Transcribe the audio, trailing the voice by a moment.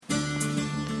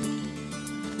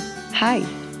Hi,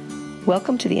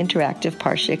 welcome to the Interactive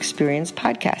Parsha Experience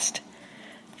podcast.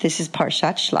 This is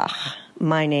Parshat Shelach.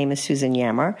 My name is Susan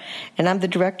Yammer, and I'm the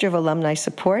Director of Alumni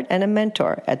Support and a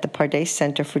mentor at the Pardes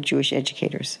Center for Jewish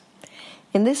Educators.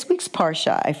 In this week's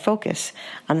Parsha, I focus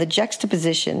on the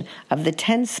juxtaposition of the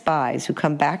 10 spies who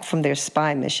come back from their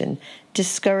spy mission,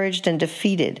 discouraged and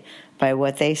defeated by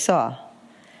what they saw,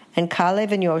 and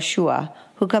Kalev and Yoshua,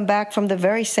 who come back from the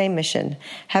very same mission,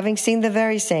 having seen the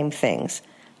very same things,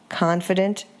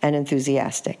 confident and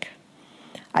enthusiastic.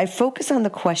 I focus on the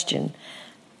question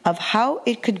of how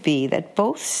it could be that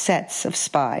both sets of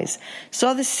spies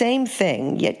saw the same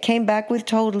thing, yet came back with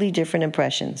totally different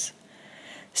impressions.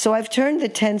 So I've turned the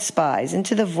 10 spies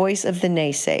into the voice of the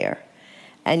naysayer,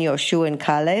 and Yoshua and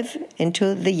Kalev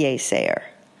into the yaysayer.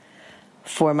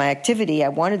 For my activity, I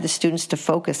wanted the students to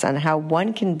focus on how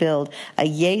one can build a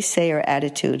yaysayer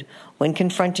attitude when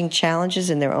confronting challenges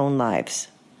in their own lives.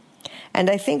 And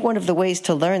I think one of the ways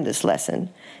to learn this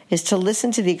lesson is to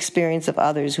listen to the experience of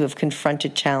others who have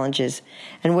confronted challenges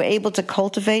and were able to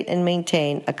cultivate and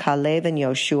maintain a Kalev and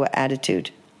Yoshua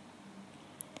attitude.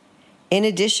 In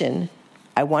addition,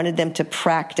 I wanted them to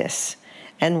practice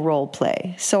and role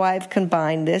play, so I've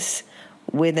combined this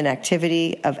with an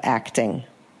activity of acting.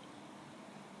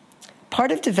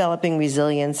 Part of developing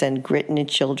resilience and grit in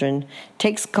children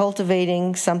takes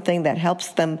cultivating something that helps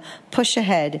them push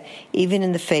ahead even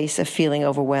in the face of feeling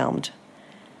overwhelmed.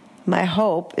 My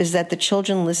hope is that the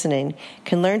children listening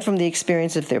can learn from the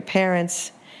experience of their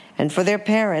parents, and for their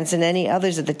parents and any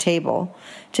others at the table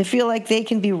to feel like they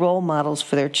can be role models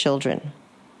for their children.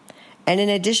 And in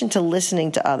addition to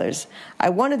listening to others, I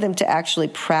wanted them to actually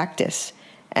practice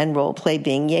and role play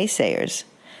being yaysayers.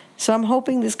 So I'm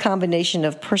hoping this combination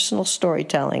of personal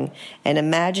storytelling and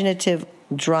imaginative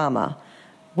drama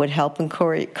would help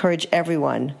encourage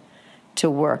everyone to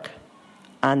work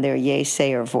on their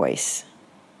yaysayer voice.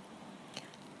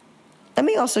 Let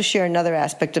me also share another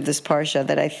aspect of this Parsha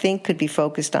that I think could be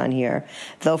focused on here,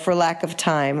 though for lack of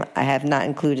time, I have not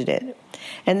included it.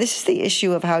 And this is the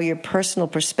issue of how your personal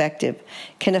perspective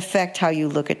can affect how you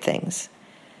look at things.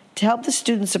 To help the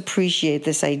students appreciate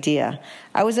this idea,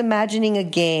 I was imagining a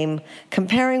game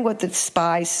comparing what the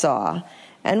spies saw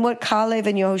and what Kalev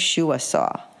and Yoshua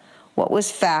saw, what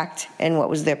was fact and what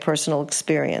was their personal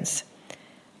experience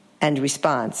and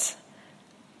response.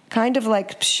 Kind of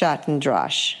like Pshat and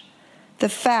Drash. The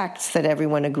facts that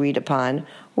everyone agreed upon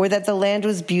were that the land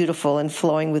was beautiful and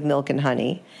flowing with milk and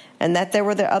honey, and that there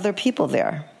were other people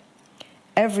there.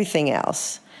 Everything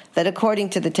else, that according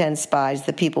to the 10 spies,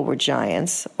 the people were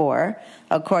giants, or,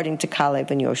 according to Kalev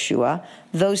and Yoshua,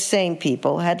 those same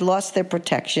people had lost their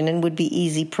protection and would be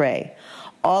easy prey.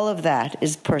 All of that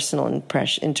is personal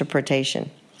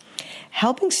interpretation.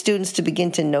 Helping students to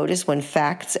begin to notice when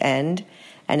facts end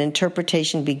and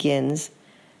interpretation begins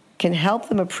can help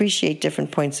them appreciate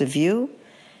different points of view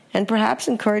and perhaps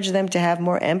encourage them to have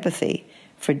more empathy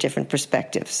for different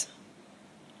perspectives.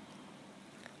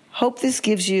 Hope this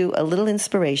gives you a little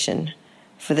inspiration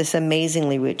for this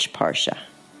amazingly rich Parsha.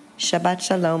 Shabbat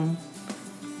Shalom.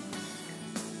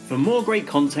 For more great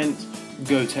content,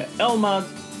 go to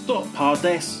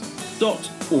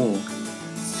elmad.pardes.org.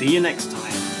 See you next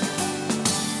time.